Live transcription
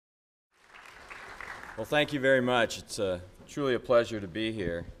Well, thank you very much. It's truly a pleasure to be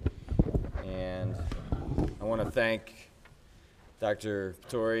here. And I want to thank Dr.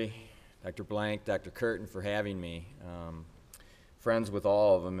 Tori, Dr. Blank, Dr. Curtin for having me. Friends with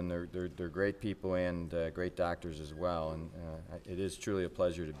all of them, and they're great people and great doctors as well. And it is truly a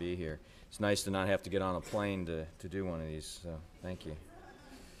pleasure to be here. It's nice to not have to get on a plane to do one of these, so thank you.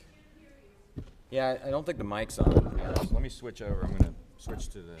 Yeah, I don't think the mic's on, to be honest. Let me switch over. I'm going to switch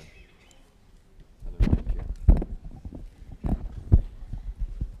to the other mic here.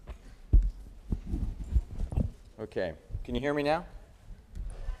 Okay, can you hear me now?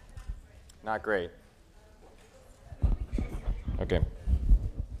 Not great. Okay.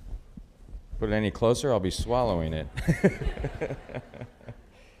 Put it any closer, I'll be swallowing it.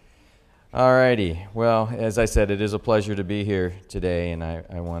 Alrighty, well, as I said, it is a pleasure to be here today, and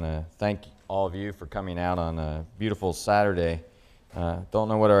I want to thank all of you for coming out on a beautiful Saturday. Don't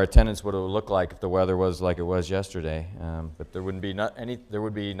know what our attendance would have looked like if the weather was like it was yesterday, but there would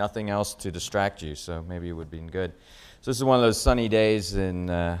be nothing else to distract you, so maybe it would be good. So this is one of those sunny days in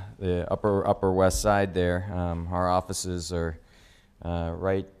the upper west side there. Our offices are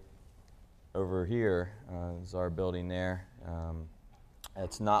right over here. Is our building there.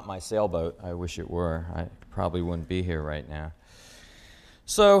 It's not my sailboat. I wish it were. I probably wouldn't be here right now.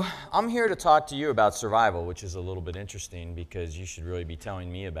 So I'm here to talk to you about survival, which is a little bit interesting because you should really be telling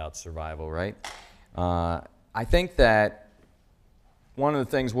me about survival, right? I think that one of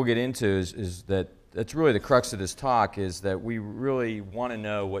the things we'll get into is that that's really the crux of this talk, is that we really want to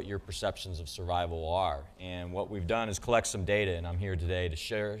know what your perceptions of survival are. And what we've done is collect some data, and I'm here today to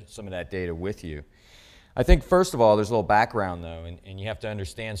share some of that data with you. I think, first of all, there's a little background, though, and you have to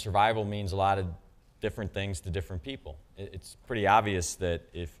understand survival means a lot of different things to different people. It's pretty obvious that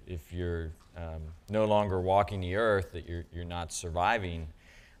if you're no longer walking the earth, that you're not surviving.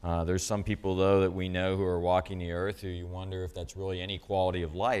 There's some people, though, that we know who are walking the earth who you wonder if that's really any quality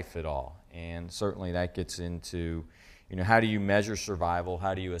of life at all. And certainly that gets into, you know, how do you measure survival?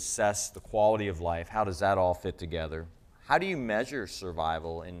 How do you assess the quality of life? How does that all fit together? How do you measure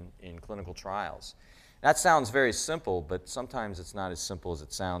survival in clinical trials? That sounds very simple, but sometimes it's not as simple as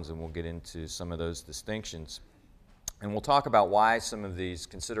it sounds, and we'll get into some of those distinctions. And we'll talk about why some of these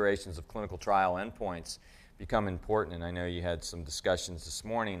considerations of clinical trial endpoints become important. And I know you had some discussions this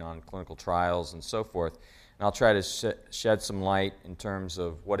morning on clinical trials and so forth. And I'll try to shed some light in terms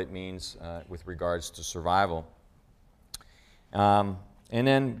of what it means with regards to survival. And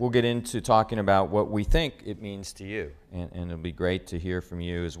then we'll get into talking about what we think it means to you. And it'll be great to hear from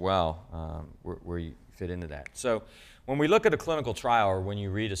you as well, where you fit into that. So when we look at a clinical trial, or when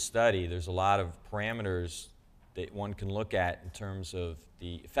you read a study, there's a lot of parameters that one can look at in terms of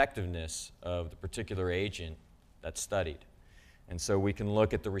the effectiveness of the particular agent that's studied. And so we can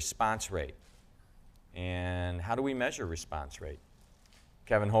look at the response rate. And how do we measure response rate?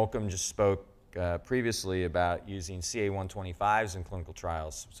 Kevin Holcomb just spoke previously about using CA-125s in clinical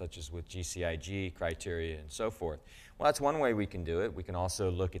trials, such as with GCIG criteria and so forth. Well, that's one way we can do it. We can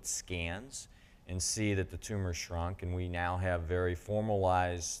also look at scans and see that the tumor shrunk, and we now have very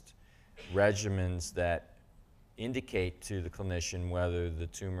formalized regimens that indicate to the clinician whether the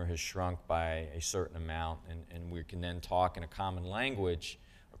tumor has shrunk by a certain amount, and we can then talk in a common language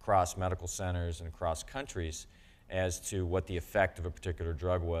across medical centers and across countries as to what the effect of a particular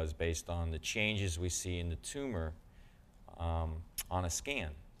drug was based on the changes we see in the tumor on a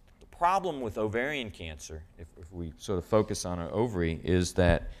scan. The problem with ovarian cancer, if we sort of focus on an ovary, is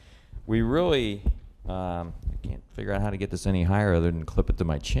that we really, I can't figure out how to get this any higher other than clip it to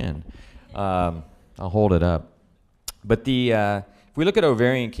my chin. I'll hold it up. But if we look at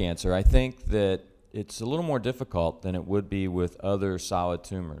ovarian cancer, I think that it's a little more difficult than it would be with other solid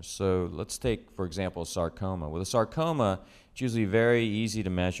tumors. So let's take, for example, sarcoma. With a sarcoma, it's usually very easy to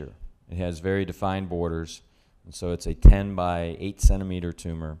measure. It has very defined borders, and so it's a 10 by 8 centimeter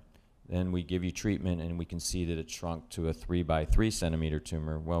tumor. Then we give you treatment, and we can see that it shrunk to a 3 by 3 centimeter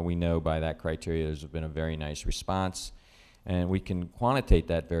tumor. Well, we know by that criteria there's been a very nice response, and we can quantitate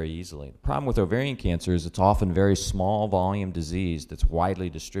that very easily. The problem with ovarian cancer is it's often very small volume disease that's widely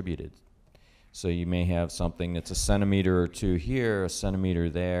distributed. So you may have something that's a centimeter or two here, a centimeter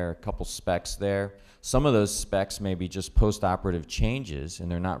there, a couple specks there. Some of those specks may be just post-operative changes, and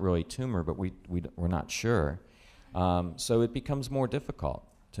they're not really tumor, but we're not sure. So it becomes more difficult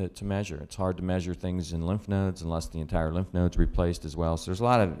to measure. It's hard to measure things in lymph nodes unless the entire lymph node's replaced as well. So there's a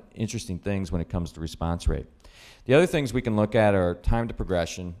lot of interesting things when it comes to response rate. The other things we can look at are time to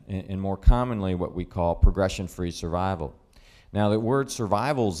progression, and more commonly what we call progression-free survival. Now, the word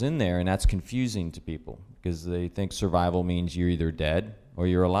survival's in there, and that's confusing to people because they think survival means you're either dead or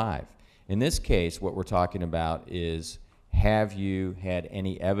you're alive. In this case, what we're talking about is, have you had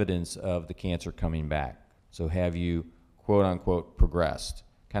any evidence of the cancer coming back? So have you, quote unquote, progressed?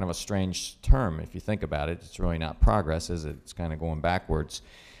 Kind of a strange term if you think about it. It's really not progress, is it? It's kind of going backwards.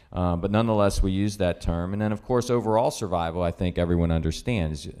 But nonetheless, we use that term. And then, of course, overall survival, I think everyone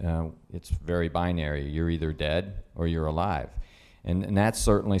understands. It's very binary. You're either dead or you're alive. And that's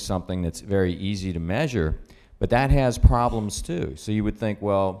certainly something that's very easy to measure, but that has problems too. So you would think,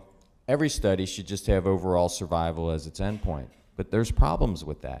 well, every study should just have overall survival as its endpoint. But there's problems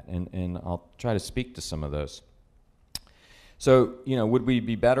with that, and I'll try to speak to some of those. So, you know, would we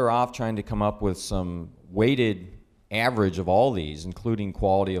be better off trying to come up with some weighted average of all these, including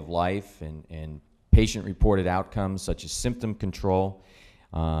quality of life and patient-reported outcomes such as symptom control,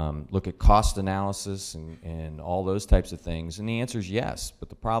 look at cost analysis and all those types of things? And the answer is yes, but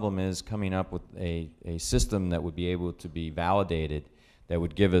the problem is coming up with a system that would be able to be validated that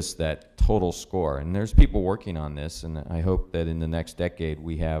would give us that total score. And there's people working on this, and I hope that in the next decade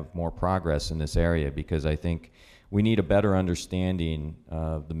we have more progress in this area, because I think we need a better understanding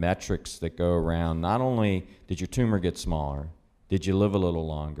of the metrics that go around. Not only did your tumor get smaller, did you live a little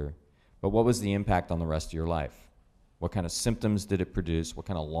longer, but what was the impact on the rest of your life? What kind of symptoms did it produce? What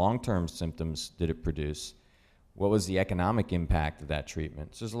kind of long-term symptoms did it produce? What was the economic impact of that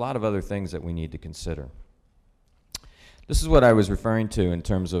treatment? So there's a lot of other things that we need to consider. This is what I was referring to in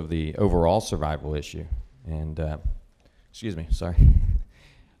terms of the overall survival issue. And, excuse me, sorry.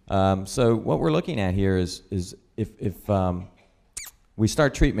 So what we're looking at here is if we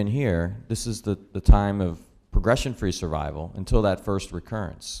start treatment here, this is the time of progression-free survival until that first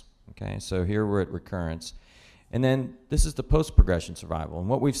recurrence. Okay, so here we're at recurrence. And then this is the post-progression survival. And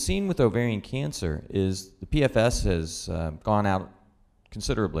what we've seen with ovarian cancer is the PFS has gone out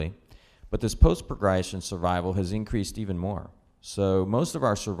considerably, but this post-progression survival has increased even more. So most of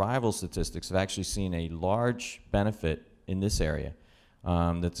our survival statistics have actually seen a large benefit in this area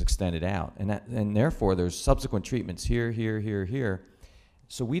that's extended out. And therefore, there's subsequent treatments here, here, here, here.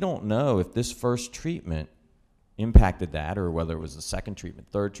 So we don't know if this first treatment impacted that, or whether it was the second treatment,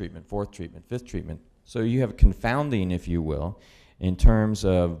 third treatment, fourth treatment, fifth treatment. So you have confounding, if you will, in terms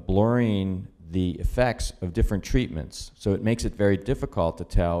of blurring the effects of different treatments. So it makes it very difficult to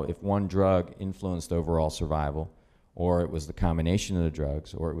tell if one drug influenced overall survival, or it was the combination of the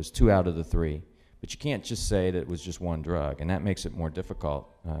drugs, or it was 2 out of the 3. But you can't just say that it was just one drug, and that makes it more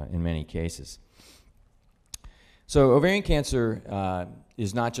difficult in many cases. So ovarian cancer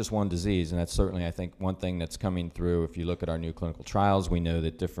is not just one disease, and that's certainly, I think, one thing that's coming through. If you look at our new clinical trials, we know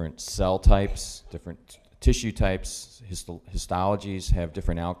that different cell types, different tissue types, histologies have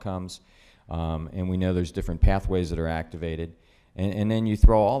different outcomes. And we know there's different pathways that are activated. And then you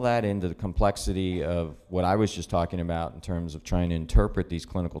throw all that into the complexity of what I was just talking about in terms of trying to interpret these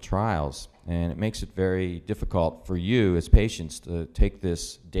clinical trials. And it makes it very difficult for you as patients to take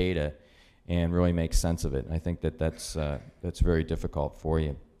this data and really make sense of it. And I think that that's very difficult for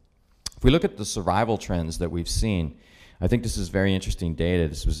you. If we look at the survival trends that we've seen, I think this is very interesting data.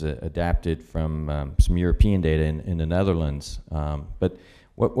 This was adapted from some European data in the Netherlands. But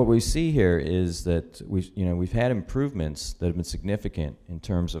what we see here is that we've had improvements that have been significant in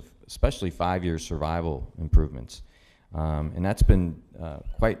terms of especially 5-year survival improvements. And that's been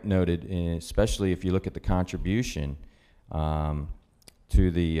quite noted, especially if you look at the contribution to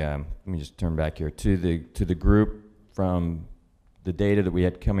the, let me just turn back here, to the group from the data that we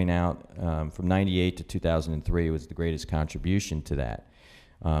had coming out from 98 to 2003 was the greatest contribution to that.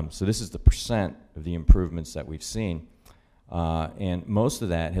 So this is the percent of the improvements that we've seen. And most of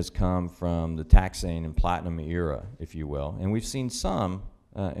that has come from the taxane and platinum era, if you will. And we've seen some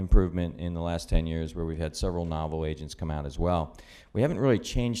improvement in the last 10 years where we've had several novel agents come out as well. We haven't really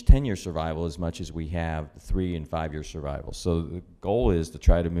changed 10-year survival as much as we have the 3- and 5-year survival. So the goal is to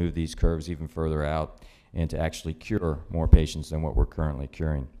try to move these curves even further out and to actually cure more patients than what we're currently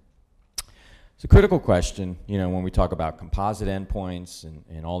curing. It's a critical question, when we talk about composite endpoints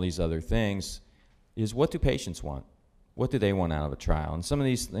and all these other things, is what do patients want? What do they want out of a trial? And some of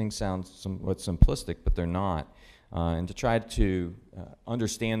these things sound somewhat simplistic, but they're not. And to try to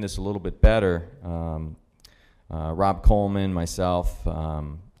understand this a little bit better, Rob Coleman, myself,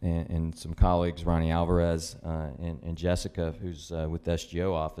 and some colleagues, Ronnie Alvarez and Jessica, who's with the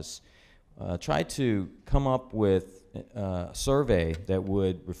SGO office, tried to come up with a survey that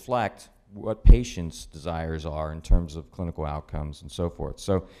would reflect what patients' desires are in terms of clinical outcomes and so forth.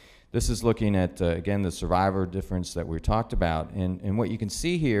 So this is looking at, again, the survivor difference that we talked about. And what you can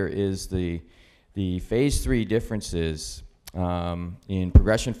see here is the phase 3 differences in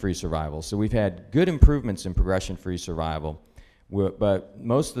progression-free survival. So we've had good improvements in progression-free survival But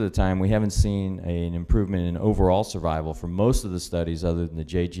most of the time, we haven't seen an improvement in overall survival for most of the studies other than the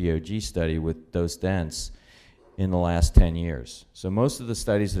JGOG study with dose dense in the last 10 years. So most of the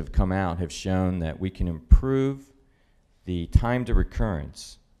studies that have come out have shown that we can improve the time to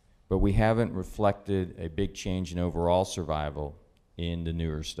recurrence, but we haven't reflected a big change in overall survival in the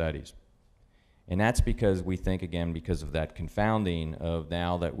newer studies. And that's because we think, again, because of that confounding of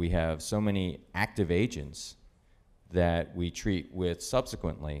now that we have so many active agents that we treat with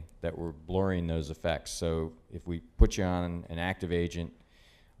subsequently, that we're blurring those effects. So if we put you on an active agent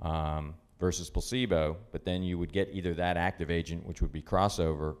versus placebo, but then you would get either that active agent, which would be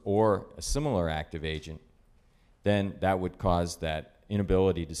crossover, or a similar active agent, then that would cause that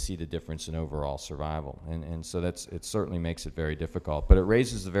inability to see the difference in overall survival. And so it certainly makes it very difficult. But it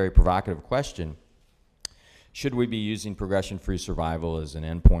raises a very provocative question: should we be using progression-free survival as an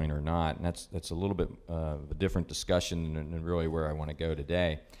endpoint or not? And that's a little bit of a different discussion than really where I want to go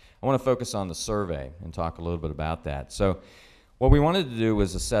today. I want to focus on the survey and talk a little bit about that. So what we wanted to do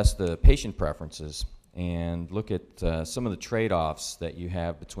was assess the patient preferences and look at some of the trade-offs that you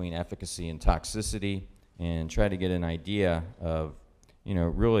have between efficacy and toxicity, and try to get an idea of, you know,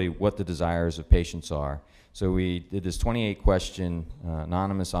 really what the desires of patients are. So we did this 28-question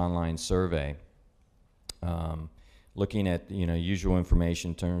anonymous online survey, looking at, you know, usual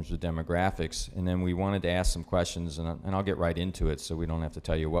information in terms of demographics, and then we wanted to ask some questions, and I'll get right into it so we don't have to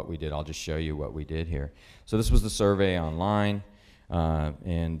tell you what we did. I'll just show you what we did here. So this was the survey online,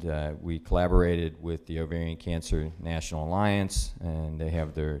 and we collaborated with the Ovarian Cancer National Alliance, and they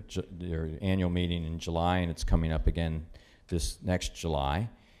have their annual meeting in July, and it's coming up again this next July.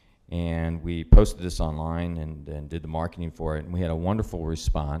 And we posted this online and did the marketing for it, and we had a wonderful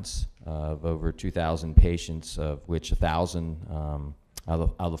response of over 2,000 patients, of which 1,000 out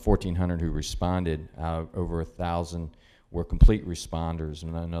of the 1,400 who responded, over 1,000 were complete responders.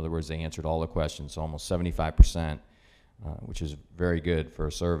 In other words, they answered all the questions, so almost 75%, which is very good for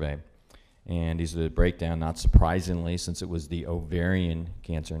a survey. And these are the breakdown, not surprisingly, since it was the Ovarian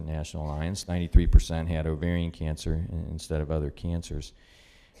Cancer National Alliance. 93% had ovarian cancer instead of other cancers.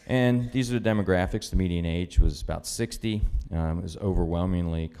 And these are the demographics. The median age was about 60. It was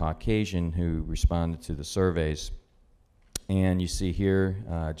overwhelmingly Caucasian who responded to the surveys. And you see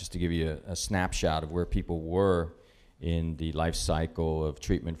here, just to give you a snapshot of where people were in the life cycle of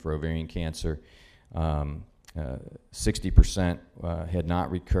treatment for ovarian cancer. 60% had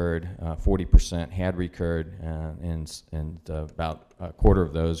not recurred, 40% had recurred, and about a quarter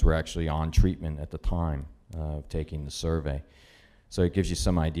of those were actually on treatment at the time of taking the survey. So it gives you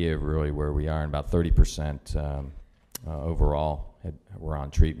some idea of really where we are, and about 30% overall were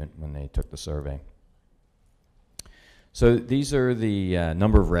on treatment when they took the survey. So these are the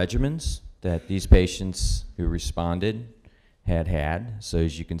number of regimens that these patients who responded had. So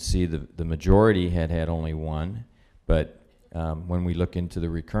as you can see, the majority had only one, but when we look into the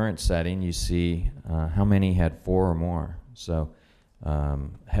recurrent setting, you see how many had 4 or more. So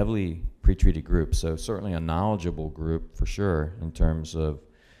heavily pretreated group, so certainly a knowledgeable group for sure in terms of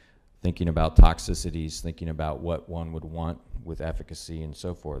thinking about toxicities, thinking about what one would want with efficacy and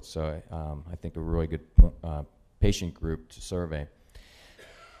so forth. So I think a really good patient group to survey.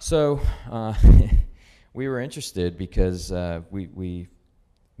 So we were interested because we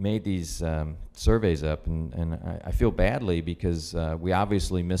made these surveys up, and I feel badly because we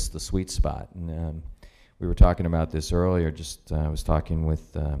obviously missed the sweet spot. And we were talking about this earlier. I was talking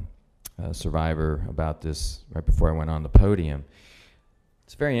with a survivor about this right before I went on the podium.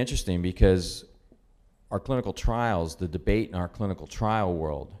 It's very interesting because our clinical trials, the debate in our clinical trial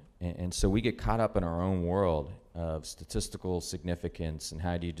world, and so we get caught up in our own world of statistical significance and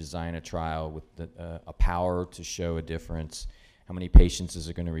how do you design a trial with a power to show a difference, how many patients is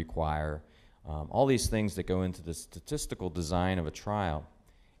it going to require, all these things that go into the statistical design of a trial.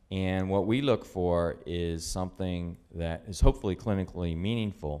 And what we look for is something that is hopefully clinically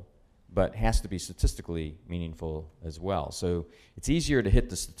meaningful, but has to be statistically meaningful as well. So it's easier to hit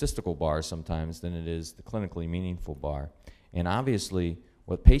the statistical bar sometimes than it is the clinically meaningful bar. And obviously,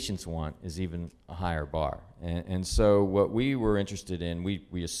 what patients want is even a higher bar. And so what we were interested in,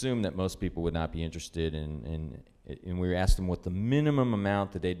 we assumed that most people would not be interested in, and we asked them what the minimum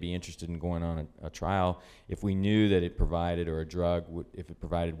amount that they'd be interested in going on a trial if we knew that it provided, or a drug, if it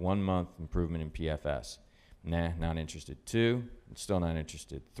provided 1 month improvement in PFS. Nah, not interested. 2, still not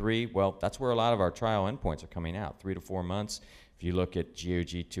interested. 3, well, that's where a lot of our trial endpoints are coming out, 3 to 4 months. If you look at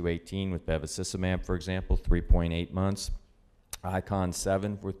GOG 218 with bevacizumab, for example, 3.8 months. ICON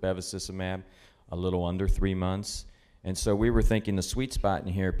 7 with bevacizumab, a little under 3 months. And so we were thinking the sweet spot in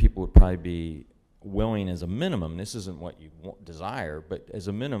here, people would probably be willing as a minimum, this isn't what you desire, but as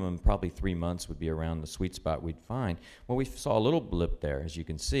a minimum, probably 3 months would be around the sweet spot we'd find. Well, we saw a little blip there, as you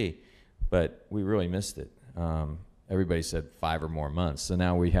can see, but we really missed it. Everybody said 5 or more months. So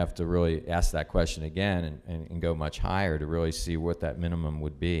now we have to really ask that question again and go much higher to really see what that minimum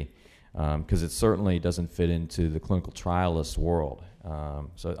would be, because it certainly doesn't fit into the clinical trialist world.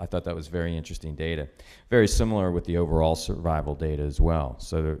 So I thought that was very interesting data. Very similar with the overall survival data as well.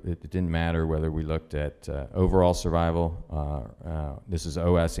 So it didn't matter whether we looked at overall survival, this is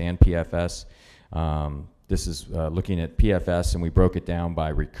OS and PFS. This is looking at PFS, and we broke it down by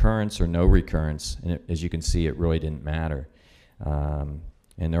recurrence or no recurrence, and as you can see, it really didn't matter. And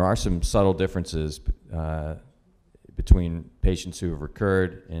there are some subtle differences between patients who have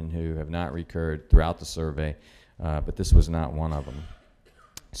recurred and who have not recurred throughout the survey, but this was not one of them.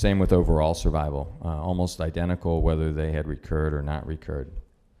 Same with overall survival, almost identical whether they had recurred or not recurred.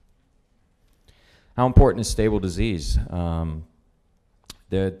 How important is stable disease?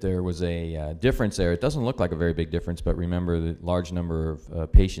 There was a difference there. It doesn't look like a very big difference, but remember the large number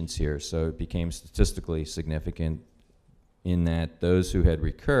of patients here, so it became statistically significant in that those who had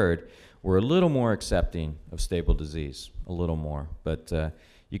recurred were a little more accepting of stable disease, a little more. But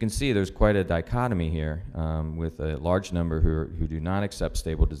you can see there's quite a dichotomy here with a large number who do not accept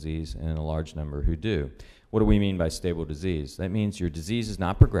stable disease and a large number who do. What do we mean by stable disease? That means your disease is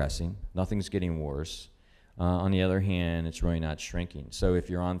not progressing, nothing's getting worse. On the other hand, it's really not shrinking. So if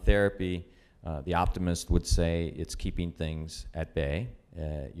you're on therapy, the optimist would say it's keeping things at bay.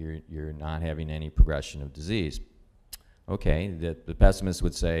 You're not having any progression of disease. Okay, the pessimist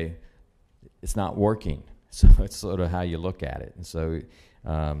would say it's not working. So it's sort of how you look at it. And so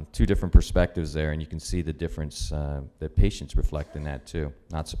two different perspectives there, and you can see the difference that patients reflect in that too,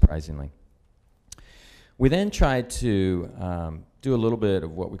 not surprisingly. We then tried to do a little bit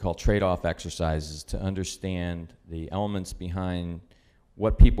of what we call trade-off exercises to understand the elements behind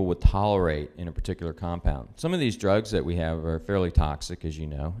what people would tolerate in a particular compound. Some of these drugs that we have are fairly toxic, as you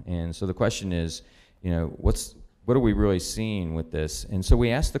know, and so the question is, you know, what are we really seeing with this? And so we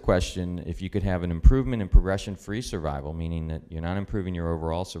asked the question if you could have an improvement in progression-free survival, meaning that you're not improving your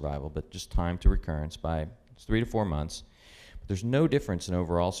overall survival, but just time to recurrence by 3 to 4 months. But there's no difference in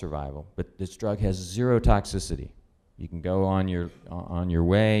overall survival, but this drug has 0 toxicity. You can go on your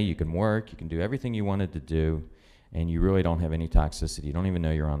way, you can work, you can do everything you wanted to do, and you really don't have any toxicity. You don't even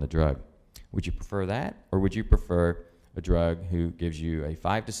know you're on the drug. Would you prefer that, or would you prefer a drug who gives you a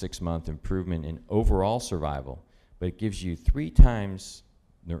 5 to 6 month improvement in overall survival, but it gives you 3 times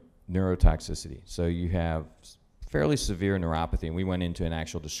neurotoxicity? So you have fairly severe neuropathy, and we went into an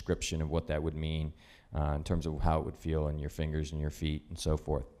actual description of what that would mean in terms of how it would feel in your fingers and your feet and so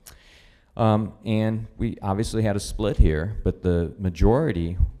forth. And we obviously had a split here, but the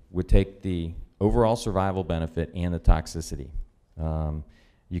majority would take the overall survival benefit and the toxicity.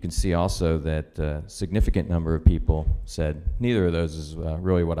 You can see also that a significant number of people said, neither of those is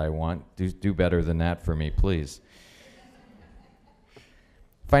really what I want. Do better than that for me, please.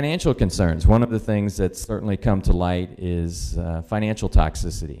 Financial concerns. One of the things that's certainly come to light is financial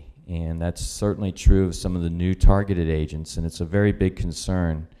toxicity, and that's certainly true of some of the new targeted agents, and it's a very big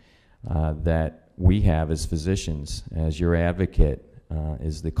concern that we have as physicians, as your advocate,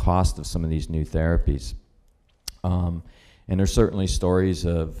 is the cost of some of these new therapies. And there's certainly stories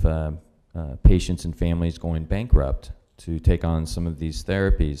of patients and families going bankrupt to take on some of these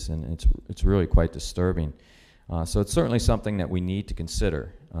therapies, and it's really quite disturbing. So it's certainly something that we need to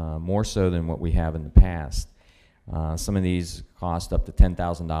consider, more so than what we have in the past. Some of these cost up to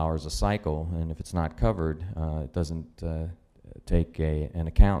 $10,000 a cycle, and if it's not covered, it doesn't take an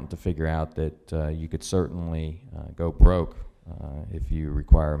accountant to figure out that you could certainly go broke if you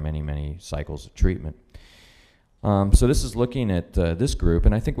require many, many cycles of treatment. So this is looking at this group,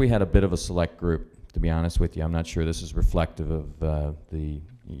 and I think we had a bit of a select group, to be honest with you. I'm not sure this is reflective of the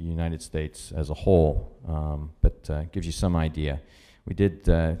United States as a whole, but gives you some idea. We did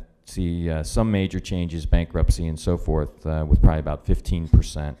see some major changes, bankruptcy and so forth, with probably about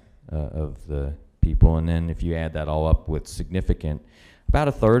 15% of the people, and then if you add that all up with significant, about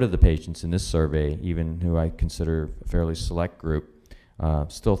a third of the patients in this survey, even who I consider a fairly select group,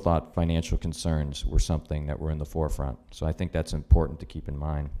 still thought financial concerns were something that were in the forefront. So I think that's important to keep in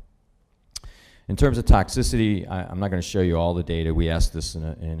mind. In terms of toxicity, I'm not going to show you all the data. We asked this in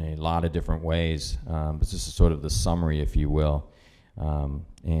a lot of different ways, but this is sort of the summary, if you will.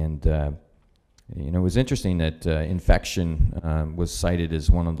 You know, it was interesting that infection was cited as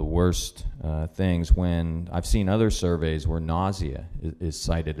one of the worst things, when I've seen other surveys where nausea is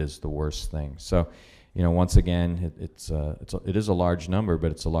cited as the worst thing. So you know, once again, it is a large number,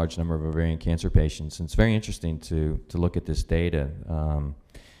 but it's a large number of ovarian cancer patients. And it's very interesting to look at this data.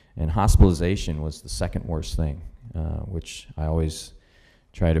 And hospitalization was the second worst thing, which I always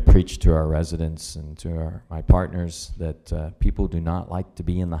try to preach to our residents and to my partners that people do not like to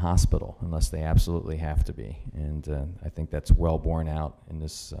be in the hospital unless they absolutely have to be. And I think that's well borne out in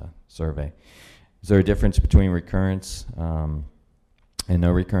this survey. Is there a difference between recurrence and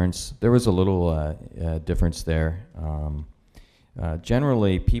no recurrence? There was a little difference there.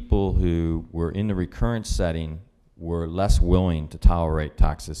 Generally, people who were in the recurrence setting were less willing to tolerate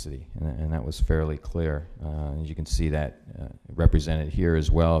toxicity, and that was fairly clear. You can see that represented here as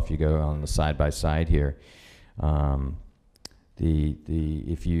well if you go on the side-by-side here.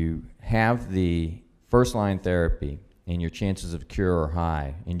 If you have the first-line therapy and your chances of cure are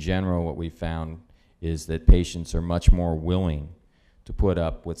high, in general what we found is that patients are much more willing to put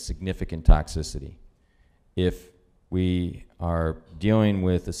up with significant toxicity. If we are dealing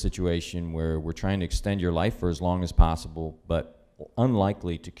with a situation where we're trying to extend your life for as long as possible, but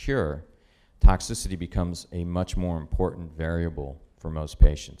unlikely to cure, toxicity becomes a much more important variable for most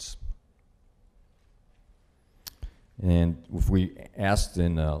patients. And if we asked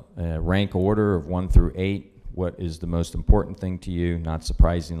in a rank order of 1 through 8, what is the most important thing to you? Not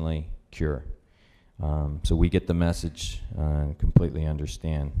surprisingly, cure. So we get the message and completely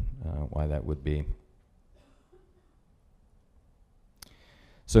understand why that would be.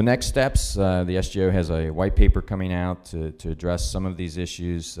 So next steps, the SGO has a white paper coming out to address some of these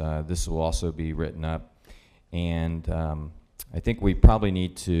issues. This will also be written up. And I think we probably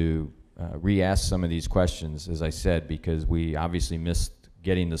need to re-ask some of these questions, as I said, because we obviously missed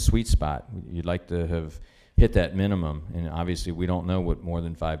getting the sweet spot. You'd like to have hit that minimum, and obviously we don't know what more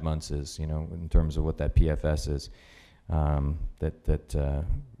than 5 months is, you know, in terms of what that PFS is that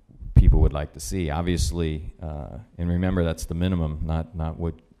people would like to see. Obviously, and remember that's the minimum, not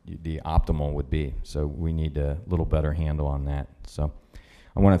what the optimal would be. So we need a little better handle on that. So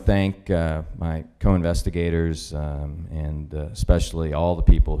I want to thank my co-investigators and especially all the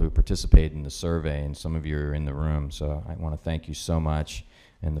people who participated in the survey, and some of you are in the room. So I want to thank you so much,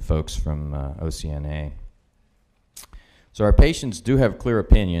 and the folks from OCNA. So our patients do have clear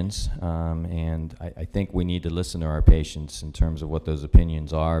opinions, and I think we need to listen to our patients in terms of what those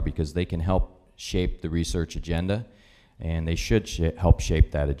opinions are, because they can help shape the research agenda, and they should help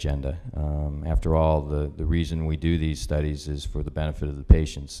shape that agenda. After all, the reason we do these studies is for the benefit of the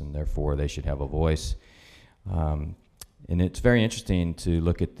patients, and therefore they should have a voice. And it's very interesting to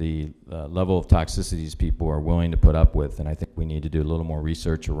look at the level of toxicities people are willing to put up with, and I think we need to do a little more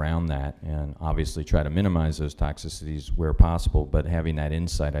research around that and obviously try to minimize those toxicities where possible, but having that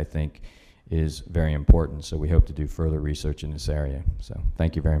insight, I think, is very important. So we hope to do further research in this area. So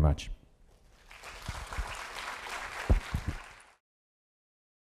thank you very much.